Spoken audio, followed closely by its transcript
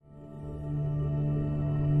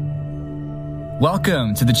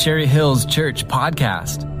Welcome to the Cherry Hills Church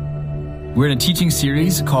podcast. We're in a teaching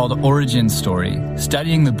series called Origin Story,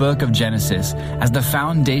 studying the book of Genesis as the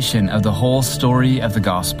foundation of the whole story of the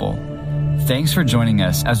gospel. Thanks for joining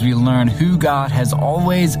us as we learn who God has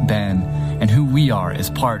always been and who we are as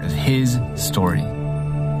part of His story.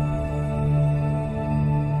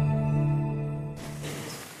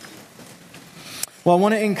 Well, I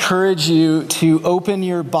want to encourage you to open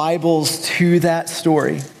your Bibles to that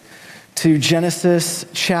story, to Genesis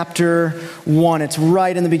chapter 1. It's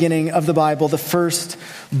right in the beginning of the Bible, the first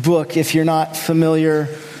book, if you're not familiar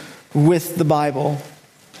with the Bible.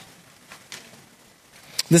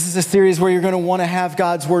 This is a series where you're going to want to have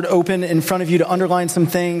God's Word open in front of you to underline some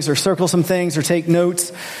things or circle some things or take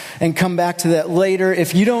notes and come back to that later.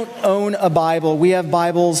 If you don't own a Bible, we have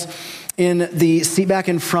Bibles in the seat back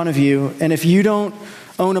in front of you. And if you don't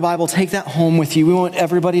own a Bible, take that home with you. We want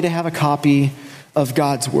everybody to have a copy of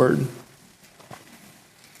God's Word.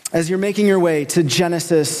 As you're making your way to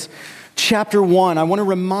Genesis chapter 1, I want to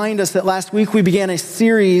remind us that last week we began a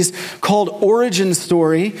series called Origin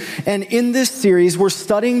Story. And in this series, we're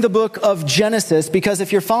studying the book of Genesis because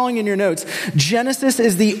if you're following in your notes, Genesis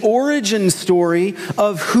is the origin story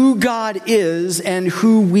of who God is and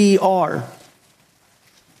who we are.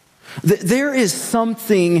 There is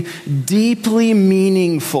something deeply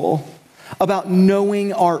meaningful about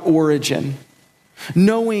knowing our origin,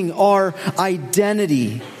 knowing our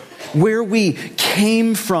identity, where we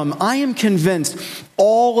came from. I am convinced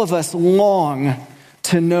all of us long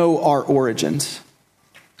to know our origins,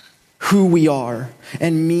 who we are,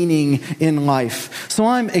 and meaning in life. So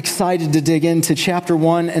I'm excited to dig into chapter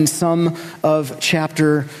 1 and some of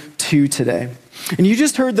chapter 2 today. And you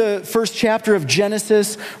just heard the first chapter of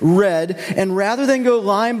Genesis read, and rather than go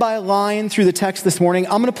line by line through the text this morning,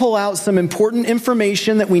 I'm going to pull out some important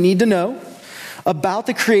information that we need to know about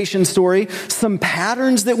the creation story, some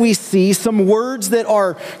patterns that we see, some words that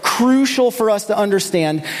are crucial for us to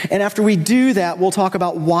understand. And after we do that, we'll talk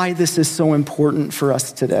about why this is so important for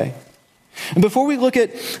us today. And before we look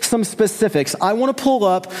at some specifics, I want to pull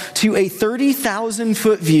up to a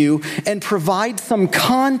 30,000-foot view and provide some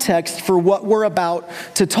context for what we're about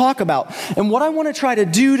to talk about. And what I want to try to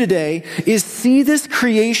do today is see this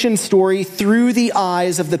creation story through the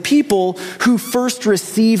eyes of the people who first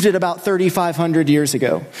received it about 3,500 years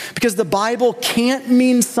ago. Because the Bible can't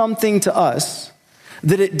mean something to us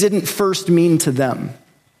that it didn't first mean to them.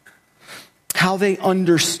 How they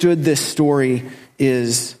understood this story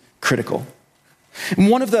is critical.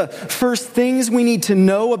 And one of the first things we need to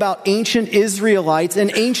know about ancient Israelites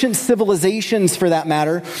and ancient civilizations for that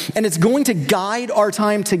matter, and it's going to guide our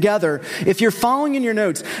time together. If you're following in your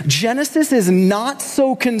notes, Genesis is not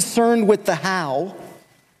so concerned with the how,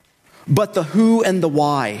 but the who and the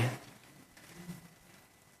why.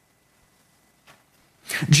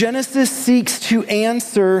 Genesis seeks to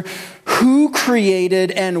answer who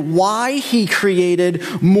created and why he created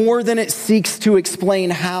more than it seeks to explain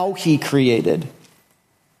how he created.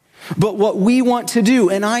 But what we want to do,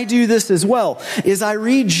 and I do this as well, is I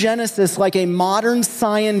read Genesis like a modern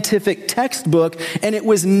scientific textbook, and it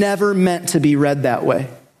was never meant to be read that way.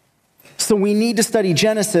 So we need to study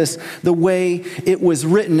Genesis the way it was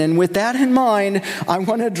written. And with that in mind, I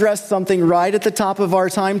want to address something right at the top of our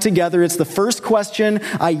time together. It's the first question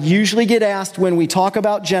I usually get asked when we talk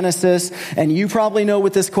about Genesis. And you probably know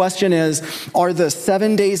what this question is. Are the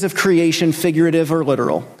 7 days of creation figurative or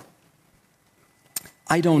literal?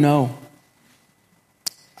 I don't know.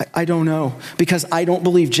 I don't know, because I don't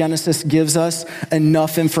believe Genesis gives us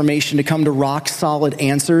enough information to come to rock solid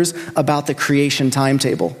answers about the creation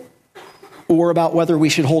timetable, or about whether we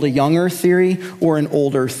should hold a young earth theory or an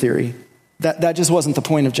old earth theory. That just wasn't the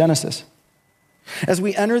point of Genesis. As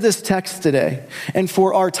we enter this text today, and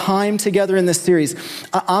for our time together in this series,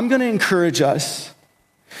 I'm going to encourage us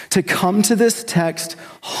to come to this text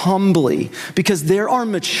humbly, because there are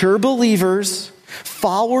mature believers,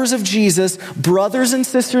 followers of Jesus, brothers and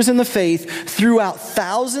sisters in the faith throughout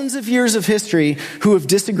thousands of years of history who have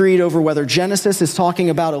disagreed over whether Genesis is talking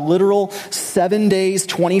about a literal 7 days,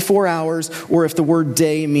 24 hours, or if the word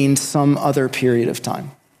day means some other period of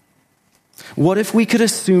time. What if we could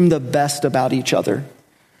assume the best about each other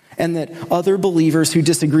and that other believers who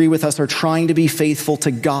disagree with us are trying to be faithful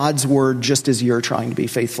to God's word just as you're trying to be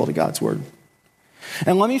faithful to God's word?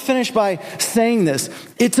 And let me finish by saying this.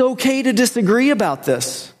 It's okay to disagree about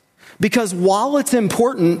this, because while it's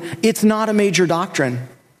important, it's not a major doctrine.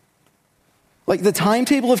 Like the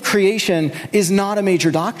timetable of creation is not a major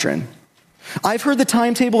doctrine. I've heard the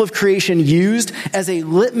timetable of creation used as a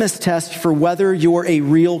litmus test for whether you're a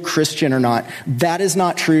real Christian or not. That is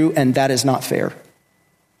not true, and that is not fair.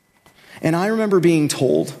 And I remember being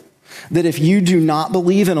told that if you do not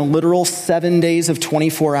believe in a literal 7 days of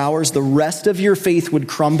 24 hours, the rest of your faith would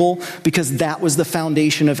crumble because that was the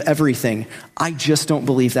foundation of everything. I just don't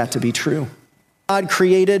believe that to be true. God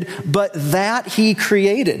created, but that he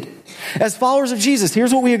created. As followers of Jesus,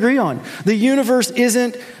 here's what we agree on. The universe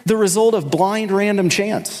isn't the result of blind random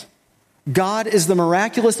chance. God is the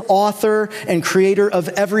miraculous author and creator of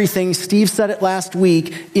everything. Steve said it last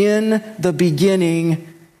week, in the beginning,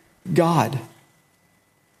 God.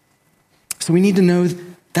 So we need to know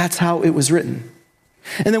that's how it was written.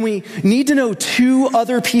 And then we need to know two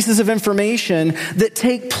other pieces of information that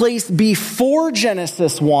take place before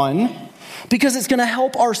Genesis 1, because it's going to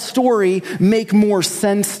help our story make more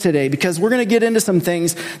sense today, because we're going to get into some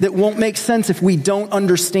things that won't make sense if we don't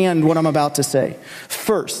understand what I'm about to say.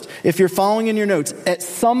 First, if you're following in your notes, at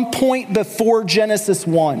some point before Genesis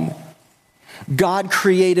 1, God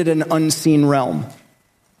created an unseen realm.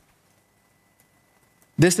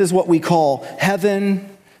 This is what we call heaven,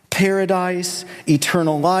 paradise,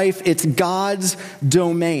 eternal life. It's God's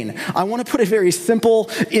domain. I want to put a very simple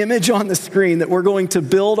image on the screen that we're going to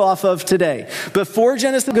build off of today. Before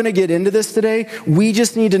Genesis, we're going to get into this today. We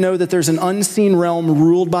just need to know that there's an unseen realm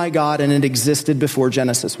ruled by God, and it existed before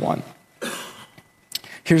Genesis 1.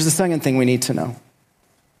 Here's the second thing we need to know,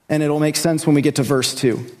 and it'll make sense when we get to verse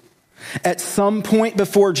 2. At some point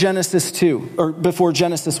before Genesis 2, or before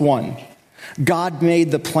Genesis 1, God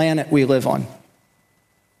made the planet we live on.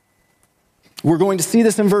 We're going to see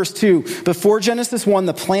this in verse 2. Before Genesis 1,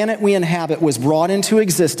 the planet we inhabit was brought into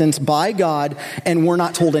existence by God, and we're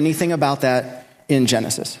not told anything about that in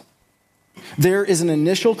Genesis. There is an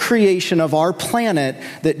initial creation of our planet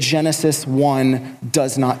that Genesis 1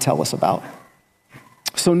 does not tell us about.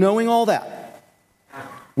 So knowing all that,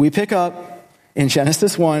 we pick up in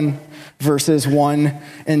Genesis 1, verses 1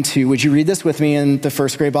 and 2. Would you read this with me in the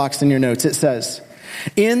first gray box in your notes? It says,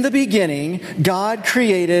 "In the beginning, God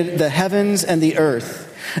created the heavens and the earth.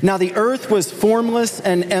 Now the earth was formless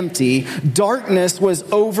and empty. Darkness was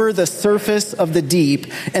over the surface of the deep,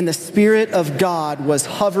 and the Spirit of God was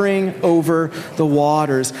hovering over the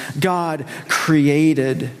waters." God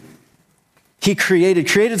created. He created.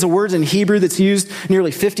 Created is a word in Hebrew that's used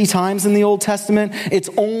nearly 50 times in the Old Testament. It's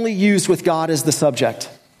only used with God as the subject.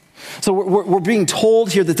 So we're being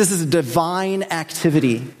told here that this is a divine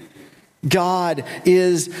activity. God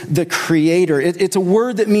is the creator. It's a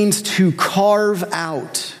word that means to carve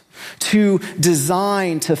out, to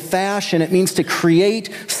design, to fashion. It means to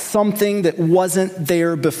create something that wasn't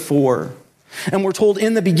there before. And we're told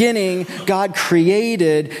in the beginning, God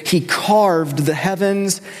created, he carved the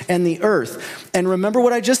heavens and the earth. And remember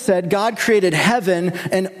what I just said, God created heaven,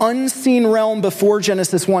 an unseen realm before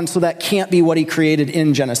Genesis 1, so that can't be what he created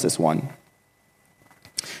in Genesis 1.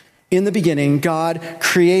 In the beginning, God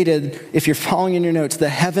created, if you're following in your notes, the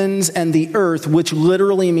heavens and the earth, which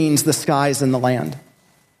literally means the skies and the land.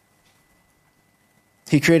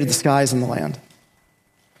 He created the skies and the land.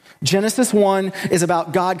 Genesis 1 is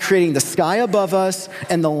about God creating the sky above us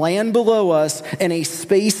and the land below us and a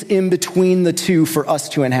space in between the two for us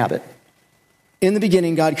to inhabit. In the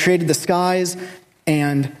beginning, God created the skies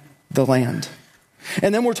and the land.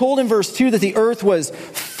 And then we're told in verse 2 that the earth was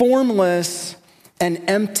formless and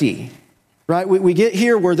empty. Right? We get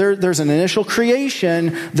here where there's an initial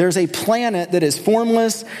creation. There's a planet that is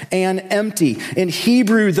formless and empty. In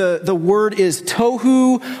Hebrew, the word is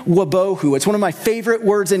tohu wabohu. It's one of my favorite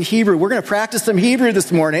words in Hebrew. We're going to practice some Hebrew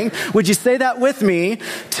this morning. Would you say that with me?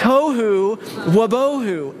 Tohu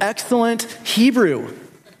wabohu. Excellent Hebrew.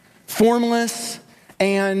 Formless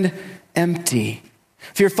and empty.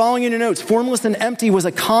 If you're following in your notes, formless and empty was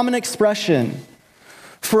a common expression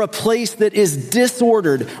for a place that is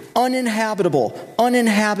disordered, uninhabitable,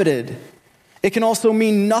 uninhabited. It can also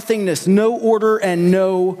mean nothingness, no order, and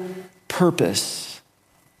no purpose.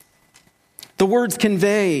 The words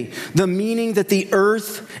convey the meaning that the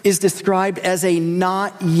earth is described as a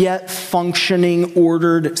not yet functioning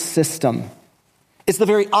ordered system. It's the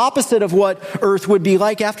very opposite of what earth would be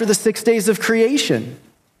like after the 6 days of creation.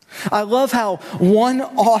 I love how one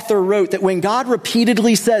author wrote that when God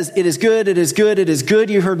repeatedly says, "It is good, it is good, it is good,"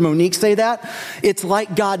 you heard Monique say that, it's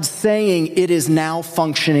like God saying it is now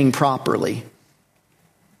functioning properly.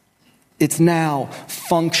 It's now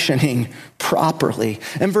functioning properly.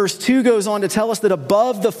 And verse 2 goes on to tell us that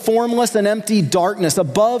above the formless and empty darkness,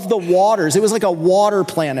 above the waters, it was like a water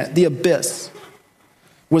planet, the abyss,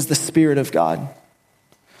 was the Spirit of God.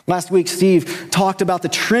 Last week, Steve talked about the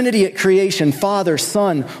Trinity at creation, Father,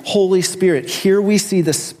 Son, Holy Spirit. Here we see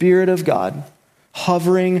the Spirit of God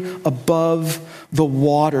hovering above the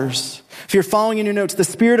waters. If you're following in your notes, the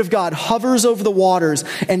Spirit of God hovers over the waters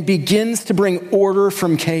and begins to bring order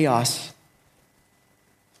from chaos.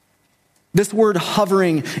 This word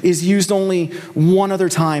hovering is used only one other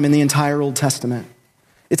time in the entire Old Testament.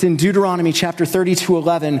 It's in Deuteronomy chapter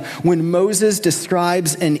 32:11 when Moses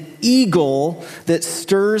describes an eagle that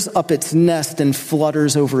stirs up its nest and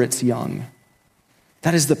flutters over its young.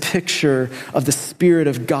 That is the picture of the Spirit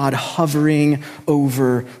of God hovering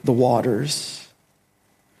over the waters.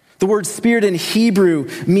 The word spirit in Hebrew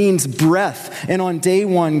means breath, and on day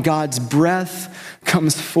one, God's breath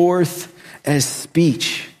comes forth as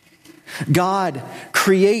speech. God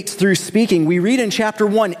creates through speaking. We read in chapter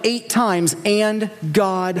 1 8 times, and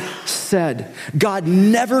God said. God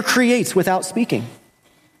never creates without speaking.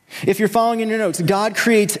 If you're following in your notes, God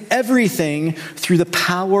creates everything through the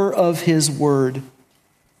power of his word.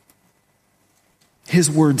 His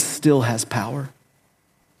word still has power.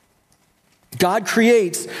 God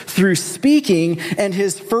creates through speaking, and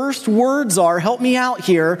his first words are, help me out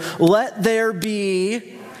here, let there be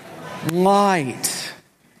light.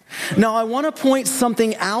 Now, I want to point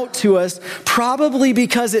something out to us, probably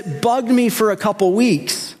because it bugged me for a couple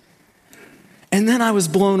weeks. And then I was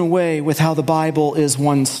blown away with how the Bible is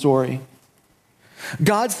one story.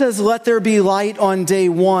 God says, let there be light on day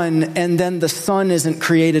 1, and then the sun isn't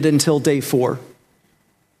created until day 4.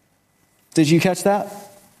 Did you catch that?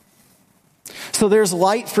 So there's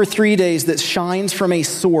light for 3 days that shines from a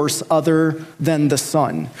source other than the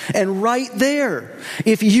sun. And right there,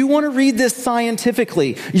 if you want to read this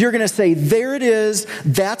scientifically, you're going to say, there it is.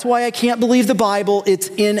 That's why I can't believe the Bible. It's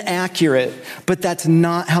inaccurate. But that's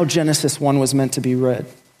not how Genesis 1 was meant to be read.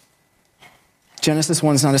 Genesis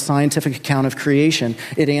 1 is not a scientific account of creation.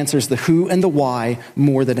 It answers the who and the why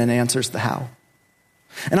more than it answers the how.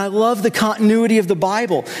 And I love the continuity of the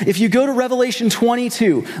Bible. If you go to Revelation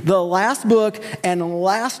 22, the last book and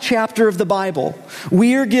last chapter of the Bible,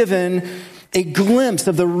 we are given a glimpse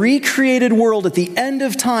of the recreated world at the end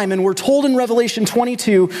of time. And we're told in Revelation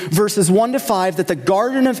 22, verses 1-5, that the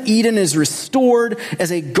Garden of Eden is restored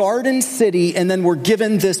as a garden city. And then we're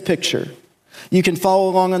given this picture. You can follow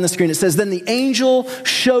along on the screen. It says, then the angel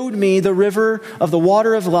showed me the river of the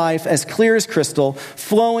water of life as clear as crystal,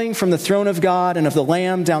 flowing from the throne of God and of the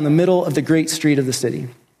Lamb down the middle of the great street of the city.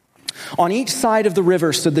 On each side of the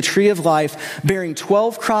river stood the tree of life, bearing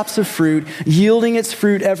 12 crops of fruit, yielding its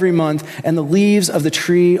fruit every month, and the leaves of the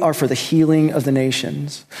tree are for the healing of the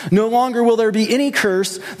nations. No longer will there be any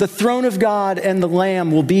curse. The throne of God and the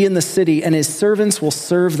Lamb will be in the city, and his servants will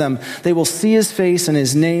serve them. They will see his face, and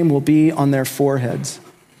his name will be on their foreheads.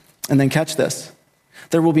 And then catch this.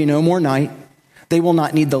 There will be no more night. They will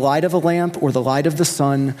not need the light of a lamp or the light of the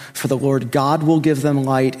sun, for the Lord God will give them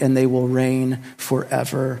light, and they will reign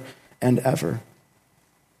forever and ever.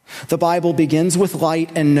 The Bible begins with light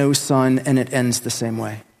and no sun, and it ends the same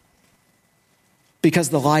way. Because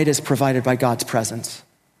the light is provided by God's presence.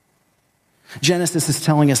 Genesis is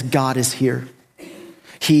telling us God is here.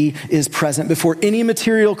 He is present. Before any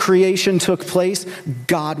material creation took place,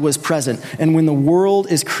 God was present. And when the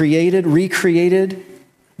world is created, recreated,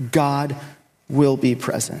 God will be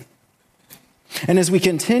present. And as we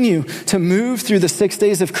continue to move through the 6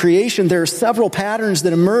 days of creation, there are several patterns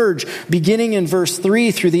that emerge beginning in verse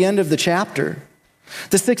 3 through the end of the chapter.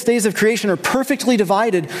 The 6 days of creation are perfectly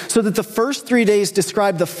divided so that the first 3 days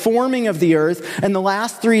describe the forming of the earth and the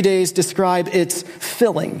last 3 days describe its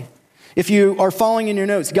filling. If you are following in your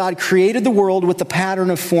notes, God created the world with the pattern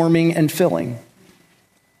of forming and filling.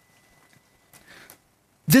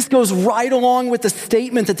 This goes right along with the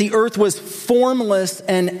statement that the earth was formless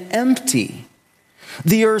and empty.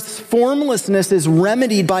 The earth's formlessness is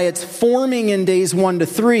remedied by its forming in days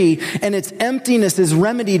 1-3, and its emptiness is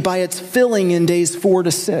remedied by its filling in days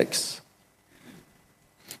 4-6.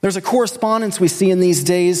 There's a correspondence we see in these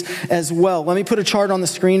days as well. Let me put a chart on the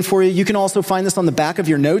screen for you. You can also find this on the back of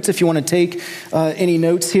your notes if you want to take any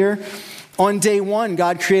notes here. On day 1,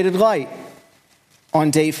 God created light.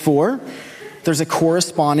 On day 4, there's a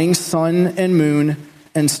corresponding sun and moon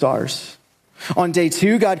and stars. On day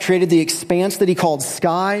 2, God created the expanse that he called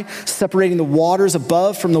sky, separating the waters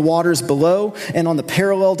above from the waters below. And on the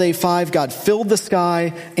parallel day 5, God filled the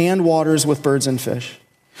sky and waters with birds and fish.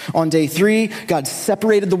 On day 3, God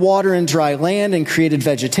separated the water and dry land and created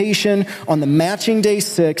vegetation. On the matching day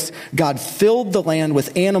 6, God filled the land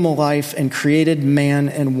with animal life and created man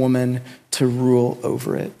and woman to rule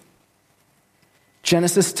over it.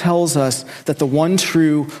 Genesis tells us that the one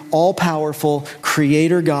true, all-powerful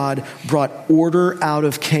creator God brought order out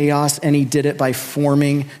of chaos, and he did it by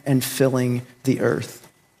forming and filling the earth.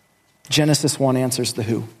 Genesis 1 answers the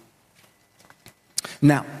who.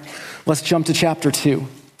 Now, let's jump to chapter 2.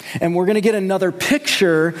 And we're going to get another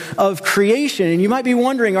picture of creation. And you might be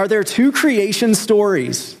wondering, are there two creation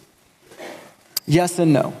stories? Yes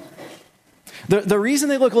and no. The reason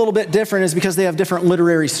they look a little bit different is because they have different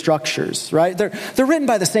literary structures, right? They're written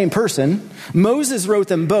by the same person. Moses wrote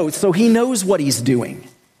them both, so he knows what he's doing.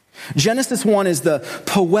 Genesis 1 is the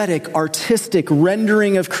poetic, artistic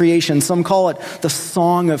rendering of creation. Some call it the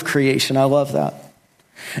song of creation. I love that.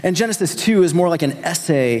 And Genesis 2 is more like an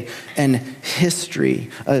essay and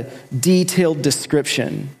history, a detailed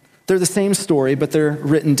description. They're the same story, but they're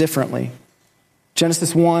written differently.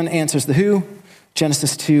 Genesis 1 answers the who.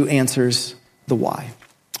 Genesis 2 answers the why.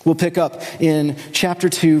 We'll pick up in chapter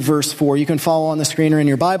 2, verse 4. You can follow on the screen or in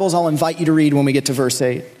your Bibles. I'll invite you to read when we get to verse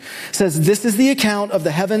 8. It says, "This is the account of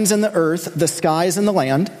the heavens and the earth, the skies and the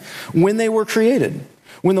land, when they were created,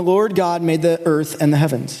 when the Lord God made the earth and the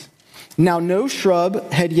heavens. Now no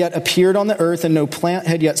shrub had yet appeared on the earth, and no plant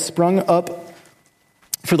had yet sprung up,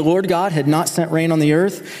 for the Lord God had not sent rain on the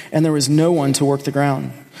earth, and there was no one to work the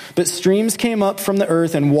ground. But streams came up from the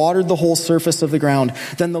earth and watered the whole surface of the ground.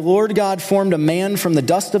 Then the Lord God formed a man from the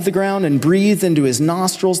dust of the ground and breathed into his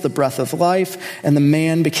nostrils the breath of life, and the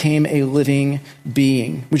man became a living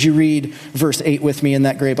being." Would you read verse 8 with me in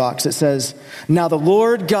that gray box? It says, "Now the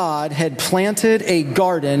Lord God had planted a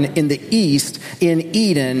garden in the east in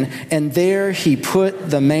Eden, and there he put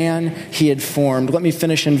the man he had formed." Let me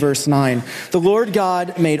finish in verse 9. "The Lord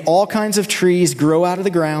God made all kinds of trees grow out of the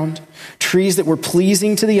ground, trees that were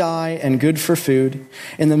pleasing to the eye and good for food.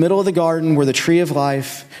 In the middle of the garden were the tree of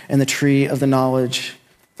life and the tree of the knowledge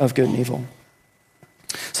of good and evil."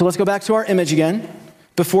 So let's go back to our image again.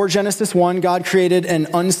 Before Genesis 1, God created an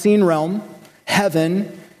unseen realm, heaven,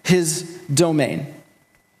 his domain.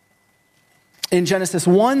 In Genesis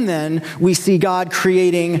 1, then, we see God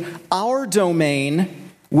creating our domain,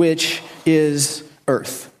 which is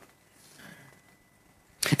earth.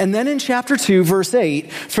 And then in chapter 2, verse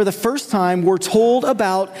 8, for the first time, we're told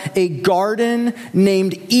about a garden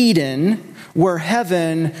named Eden where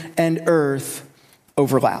heaven and earth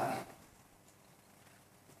overlap.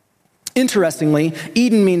 Interestingly,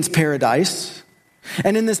 Eden means paradise.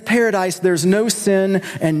 And in this paradise, there's no sin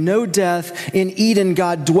and no death. In Eden,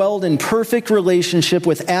 God dwelled in perfect relationship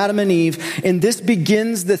with Adam and Eve. And this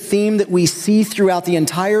begins the theme that we see throughout the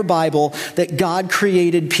entire Bible, that God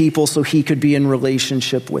created people so he could be in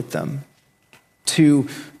relationship with them, to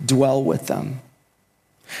dwell with them.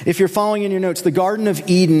 If you're following in your notes, the Garden of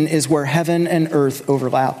Eden is where heaven and earth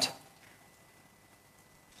overlapped.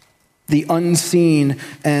 The unseen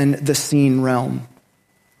and the seen realm.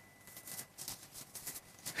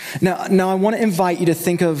 Now I want to invite you to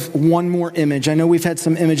think of one more image. I know we've had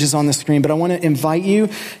some images on the screen, but I want to invite you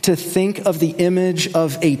to think of the image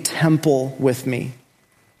of a temple with me.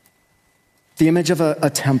 The image of a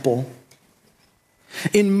temple.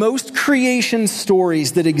 In most creation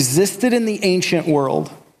stories that existed in the ancient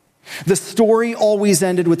world, the story always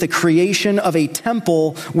ended with the creation of a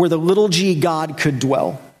temple where the little g God could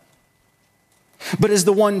dwell. But as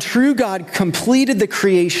the one true God completed the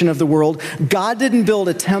creation of the world, God didn't build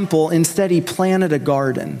a temple. Instead, he planted a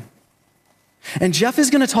garden. And Jeff is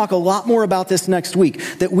going to talk a lot more about this next week,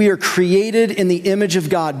 that we are created in the image of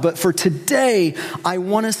God. But for today, I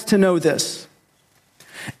want us to know this.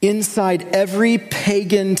 Inside every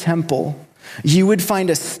pagan temple, you would find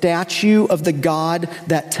a statue of the God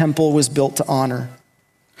that temple was built to honor.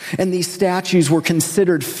 And these statues were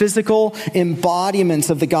considered physical embodiments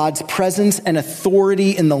of the God's presence and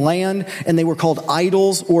authority in the land, and they were called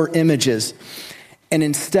idols or images. And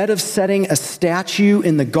instead of setting a statue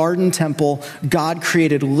in the garden temple, God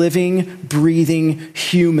created living, breathing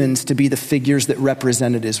humans to be the figures that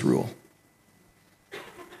represented his rule.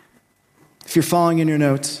 If you're following in your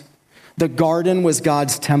notes, the garden was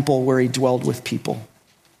God's temple where he dwelled with people.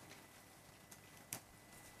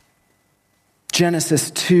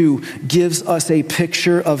 Genesis 2 gives us a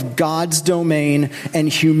picture of God's domain and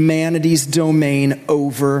humanity's domain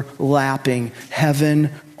overlapping,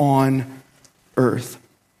 heaven on earth.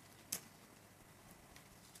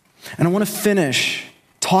 And I want to finish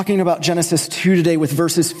talking about Genesis 2 today with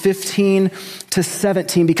verses 15 to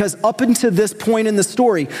 17, because up until this point in the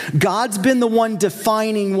story, God's been the one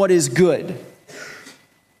defining what is good.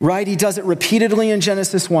 Right? He does it repeatedly in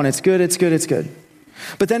Genesis 1. It's good, it's good, it's good.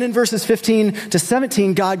 But then in verses 15 to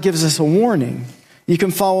 17, God gives us a warning. You can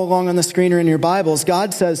follow along on the screen or in your Bibles.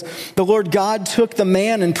 God says, the Lord God took the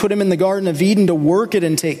man and put him in the Garden of Eden to work it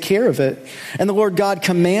and take care of it. And the Lord God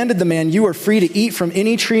commanded the man, you are free to eat from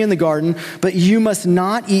any tree in the garden, but you must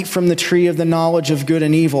not eat from the tree of the knowledge of good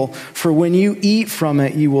and evil, for when you eat from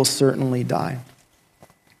it, you will certainly die.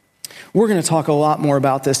 We're going to talk a lot more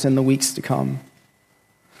about this in the weeks to come.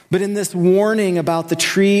 But in this warning about the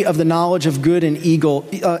tree of the knowledge of good and evil,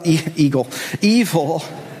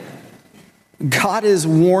 God is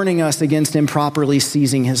warning us against improperly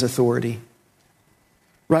seizing his authority.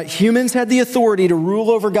 Right? Humans had the authority to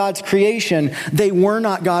rule over God's creation. They were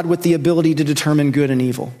not God with the ability to determine good and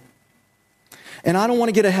evil. And I don't want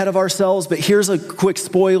to get ahead of ourselves, but here's a quick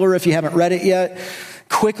spoiler if you haven't read it yet.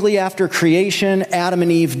 Quickly after creation, Adam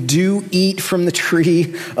and Eve do eat from the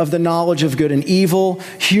tree of the knowledge of good and evil.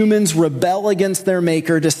 Humans rebel against their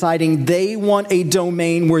maker, deciding they want a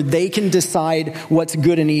domain where they can decide what's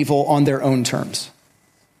good and evil on their own terms.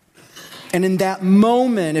 And in that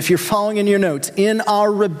moment, if you're following in your notes, in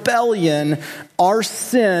our rebellion, our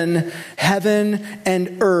sin, heaven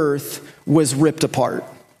and earth was ripped apart.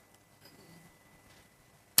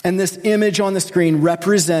 And this image on the screen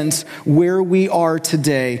represents where we are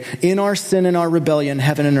today. In our sin and our rebellion,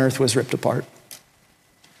 heaven and earth was ripped apart.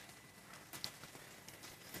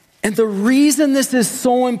 And the reason this is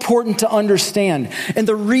so important to understand, and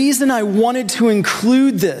the reason I wanted to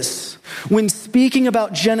include this when speaking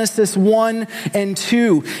about Genesis 1 and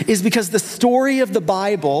 2, is because the story of the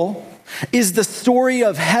Bible is the story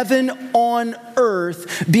of heaven on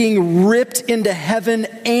earth being ripped into heaven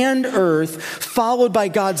and earth, followed by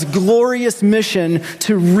God's glorious mission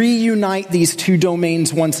to reunite these two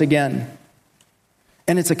domains once again.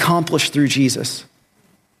 And it's accomplished through Jesus.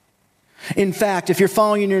 In fact, if you're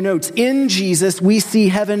following in your notes, in Jesus, we see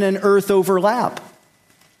heaven and earth overlap.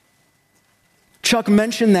 Chuck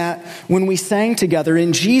mentioned that when we sang together.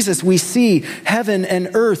 In Jesus, we see heaven and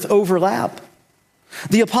earth overlap.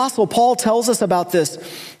 The Apostle Paul tells us about this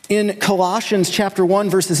in Colossians chapter 1,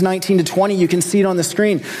 verses 19 to 20. You can see it on the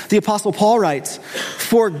screen. The Apostle Paul writes,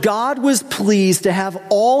 "For God was pleased to have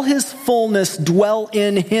all his fullness dwell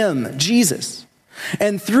in him," Jesus,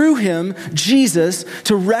 "and through him," Jesus,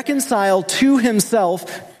 "to reconcile to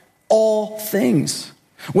himself all things,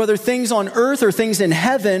 whether things on earth or things in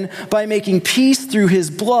heaven, by making peace through his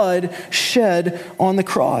blood shed on the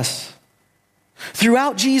cross."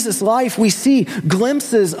 Throughout Jesus' life, we see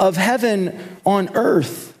glimpses of heaven on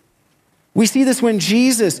earth. We see this when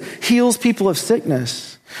Jesus heals people of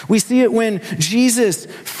sickness. We see it when Jesus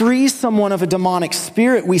frees someone of a demonic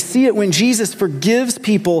spirit. We see it when Jesus forgives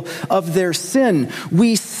people of their sin.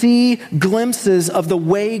 We see glimpses of the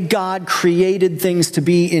way God created things to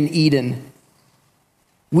be in Eden.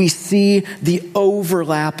 We see the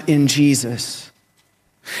overlap in Jesus.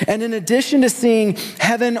 And in addition to seeing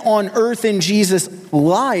heaven on earth in Jesus'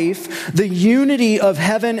 life, the unity of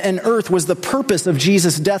heaven and earth was the purpose of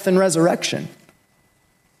Jesus' death and resurrection.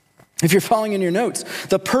 If you're following in your notes,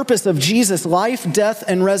 the purpose of Jesus' life, death,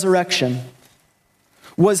 and resurrection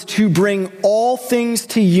was to bring all things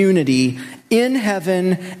to unity in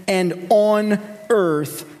heaven and on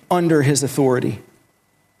earth under his authority.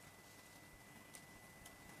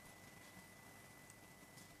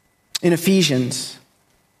 In Ephesians,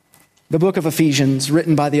 the book of Ephesians,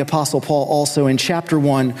 written by the Apostle Paul also, in chapter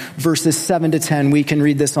 1, verses 7 to 10, we can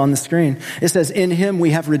read this on the screen. It says, "In him we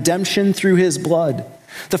have redemption through his blood,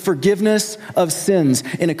 the forgiveness of sins,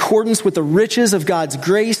 in accordance with the riches of God's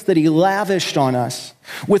grace that he lavished on us.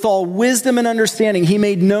 With all wisdom and understanding, he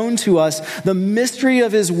made known to us the mystery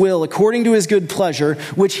of his will according to his good pleasure,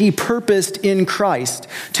 which he purposed in Christ,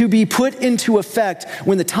 to be put into effect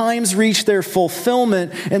when the times reach their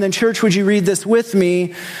fulfillment." And then, church, would you read this with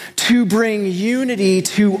me? "To bring unity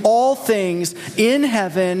to all things in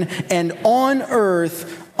heaven and on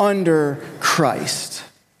earth under Christ."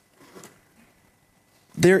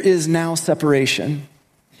 There is now separation.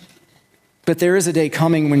 But there is a day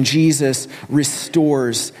coming when Jesus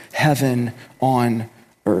restores heaven on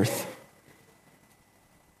earth.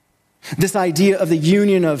 This idea of the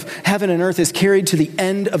union of heaven and earth is carried to the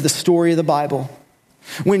end of the story of the Bible,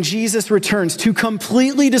 when Jesus returns to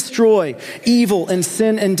completely destroy evil and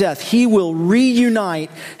sin and death. He will reunite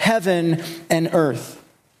heaven and earth.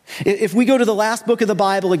 If we go to the last book of the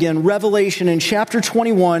Bible again, Revelation, in chapter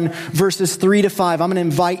 21, verses 3 to 5, I'm going to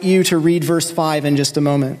invite you to read verse 5 in just a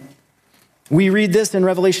moment. We read this in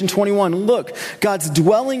Revelation 21. "Look, God's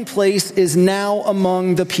dwelling place is now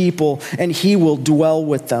among the people, and he will dwell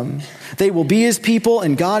with them. They will be his people,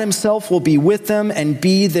 and God himself will be with them and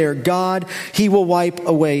be their God. He will wipe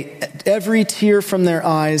away every tear from their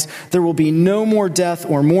eyes. There will be no more death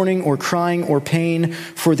or mourning or crying or pain,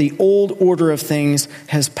 for the old order of things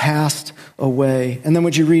has passed away." And then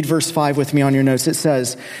would you read verse 5 with me on your notes? It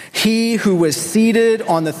says, "He who was seated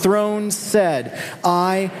on the throne said,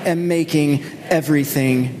 'I am making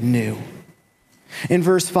everything new.'" In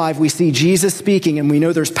verse 5, we see Jesus speaking, and we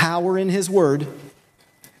know there's power in his word.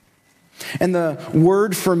 And the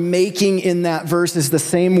word for making in that verse is the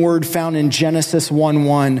same word found in Genesis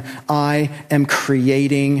 1:1. I am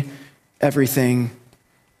creating everything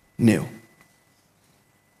new.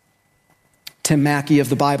 Tim Mackey of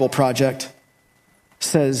the Bible Project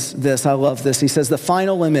says this. I love this. He says, the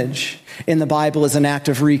final image in the Bible is an act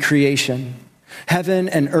of recreation. Heaven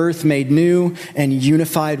and earth made new and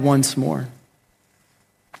unified once more.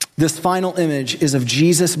 This final image is of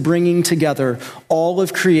Jesus bringing together all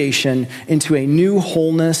of creation into a new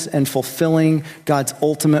wholeness and fulfilling God's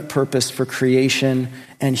ultimate purpose for creation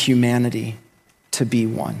and humanity to be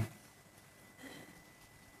one.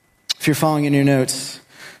 If you're following in your notes,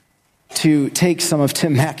 to take some of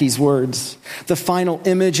Tim Mackey's words, the final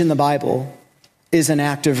image in the Bible is an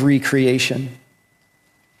act of recreation.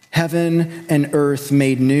 Heaven and earth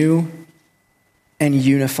made new and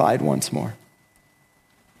unified once more.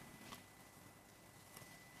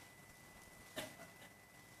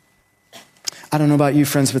 I don't know about you,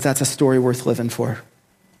 friends, but that's a story worth living for.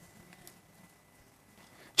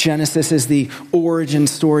 Genesis is the origin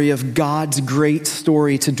story of God's great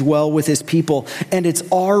story to dwell with his people. And it's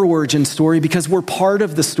our origin story because we're part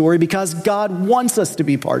of the story, because God wants us to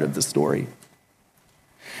be part of the story.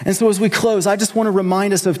 And so as we close, I just want to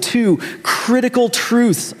remind us of two critical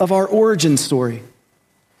truths of our origin story.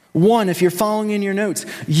 One, if you're following in your notes,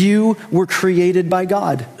 you were created by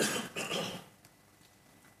God.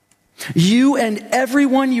 You and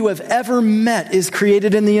everyone you have ever met is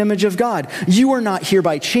created in the image of God. You are not here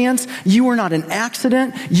by chance. You are not an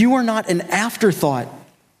accident. You are not an afterthought.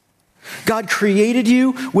 God created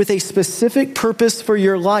you with a specific purpose for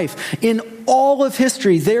your life. In all of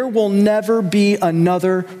history, there will never be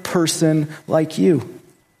another person like you.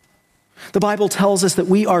 The Bible tells us that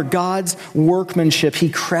we are God's workmanship. He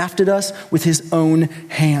crafted us with his own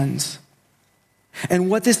hands. And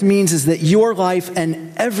what this means is that your life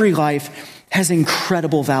and every life has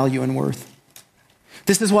incredible value and worth.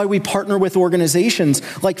 This is why we partner with organizations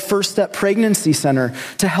like First Step Pregnancy Center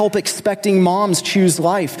to help expecting moms choose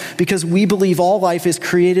life, because we believe all life is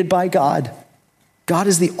created by God. God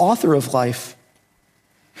is the author of life.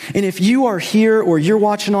 And if you are here or you're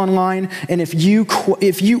watching online, and if you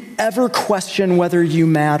ever question whether you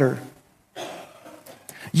matter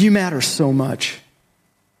so much.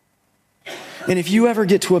 And if you ever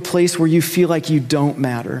get to a place where you feel like you don't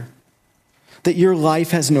matter, that your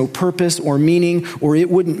life has no purpose or meaning, or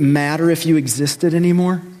it wouldn't matter if you existed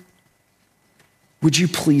anymore, would you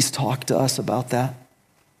please talk to us about that?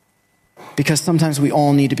 Because sometimes we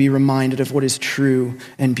all need to be reminded of what is true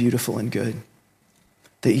and beautiful and good,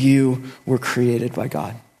 that you were created by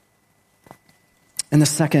God. And the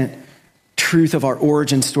second truth of our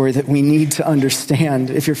origin story that we need to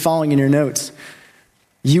understand, if you're following in your notes,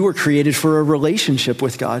 you were created for a relationship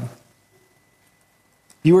with God.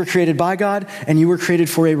 You were created by God, and you were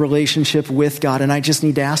created for a relationship with God. And I just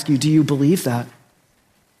need to ask you, do you believe that?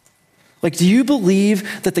 Like, do you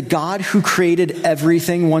believe that the God who created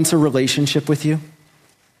everything wants a relationship with you?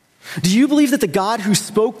 Do you believe that the God who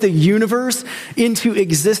spoke the universe into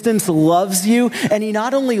existence loves you? And he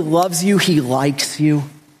not only loves you, he likes you.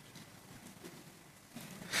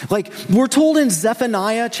 Like, we're told in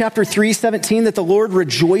Zephaniah chapter 3:17 that the Lord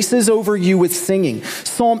rejoices over you with singing.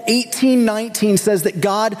 Psalm 18:19 says that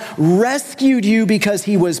God rescued you because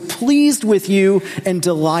he was pleased with you and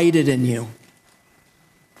delighted in you.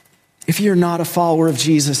 If you're not a follower of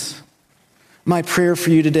Jesus, my prayer for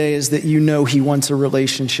you today is that you know he wants a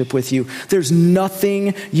relationship with you. There's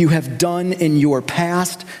nothing you have done in your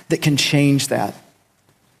past that can change that.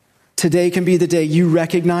 Today can be the day you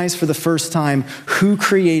recognize for the first time who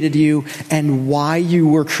created you and why you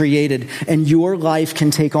were created. And your life can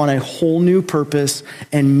take on a whole new purpose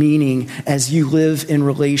and meaning as you live in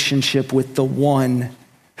relationship with the one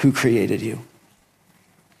who created you.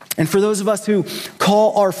 And for those of us who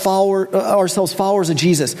call ourselves followers of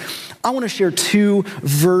Jesus, I want to share two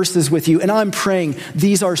verses with you. And I'm praying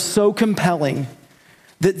these are so compelling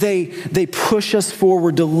that they push us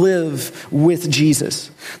forward to live with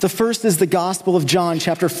Jesus. The first is the Gospel of John,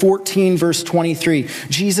 chapter 14, verse 23.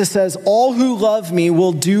 Jesus says, "All who love me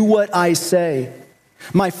will do what I say.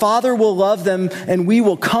 My Father will love them, and we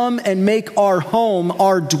will come and make our home,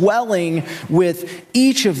 our dwelling with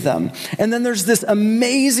each of them." And then there's this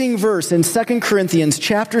amazing verse in 2 Corinthians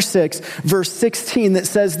chapter 6, verse 16 that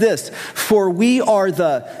says this, "For we are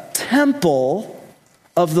the temple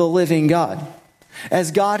of the living God.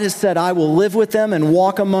 As God has said, I will live with them and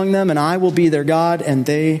walk among them, and I will be their God, and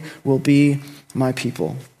they will be my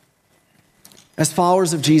people." As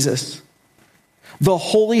followers of Jesus, The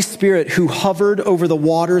Holy Spirit who hovered over the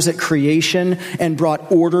waters at creation and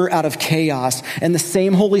brought order out of chaos. And the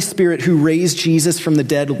same Holy Spirit who raised Jesus from the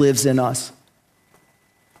dead lives in us.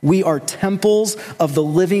 We are temples of the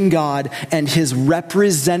living God and his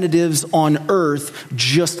representatives on earth,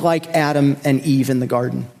 just like Adam and Eve in the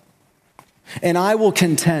garden. And I will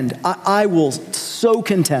contend, I will so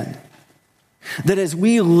contend, that as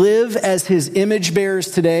we live as his image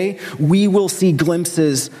bearers today, we will see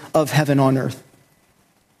glimpses of heaven on earth.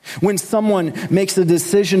 When someone makes a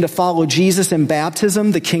decision to follow Jesus in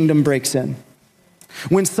baptism, the kingdom breaks in.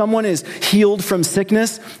 When someone is healed from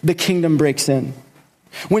sickness, the kingdom breaks in.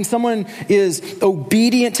 When someone is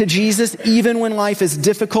obedient to Jesus, even when life is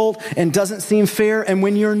difficult and doesn't seem fair, and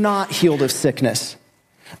when you're not healed of sickness,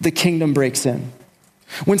 the kingdom breaks in.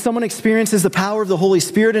 When someone experiences the power of the Holy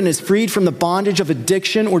Spirit and is freed from the bondage of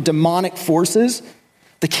addiction or demonic forces,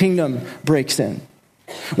 the kingdom breaks in.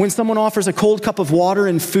 When someone offers a cold cup of water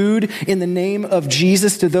and food in the name of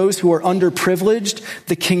Jesus to those who are underprivileged,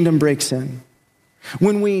 the kingdom breaks in.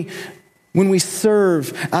 When we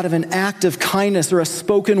serve out of an act of kindness or a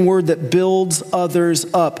spoken word that builds others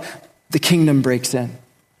up, the kingdom breaks in.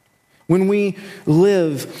 When we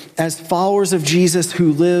live as followers of Jesus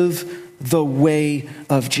who live the way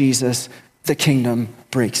of Jesus, the kingdom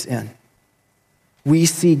breaks in. We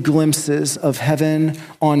see glimpses of heaven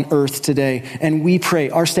on earth today. And we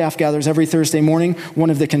pray, our staff gathers every Thursday morning.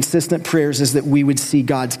 One of the consistent prayers is that we would see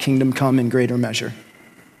God's kingdom come in greater measure.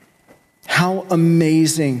 How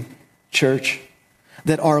amazing, church,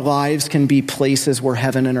 that our lives can be places where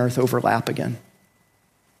heaven and earth overlap again.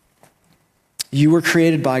 You were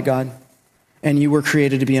created by God, and you were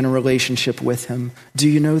created to be in a relationship with him. Do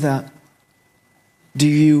you know that? Do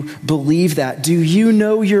you believe that? Do you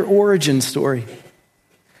know your origin story?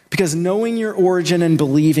 Because knowing your origin and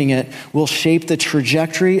believing it will shape the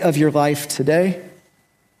trajectory of your life today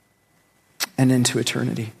and into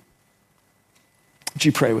eternity. Would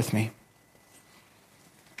you pray with me?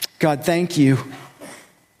 God, thank you.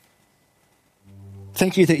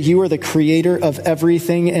 Thank you that you are the creator of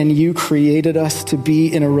everything and you created us to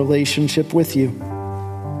be in a relationship with you.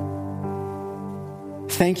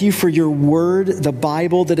 Thank you for your word, the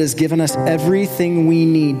Bible, that has given us everything we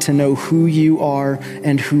need to know who you are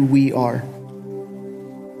and who we are.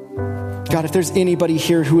 God, if there's anybody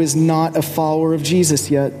here who is not a follower of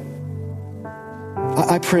Jesus yet,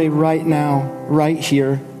 I pray right now, right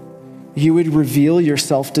here, you would reveal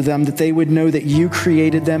yourself to them, that they would know that you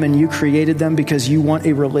created them and you created them because you want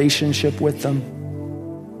a relationship with them.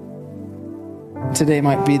 Today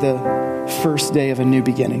might be the first day of a new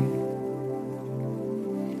beginning.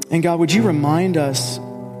 And God, would you remind us,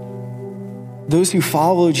 those who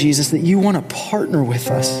follow Jesus, that you want to partner with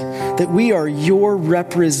us, that we are your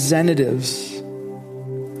representatives,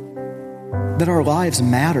 that our lives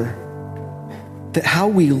matter, that how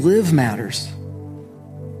we live matters,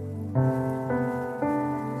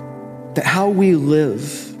 that how we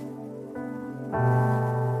live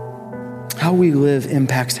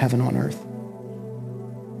impacts heaven on earth.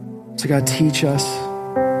 So God, teach us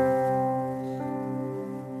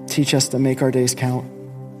to make our days count.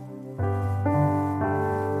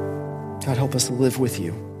 God, help us live with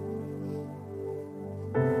you.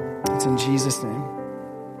 It's in Jesus' name.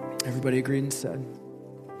 Everybody agreed and said,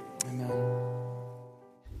 amen.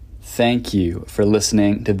 Thank you for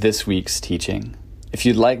listening to this week's teaching. If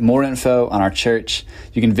you'd like more info on our church,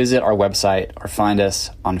 you can visit our website or find us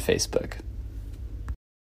on Facebook.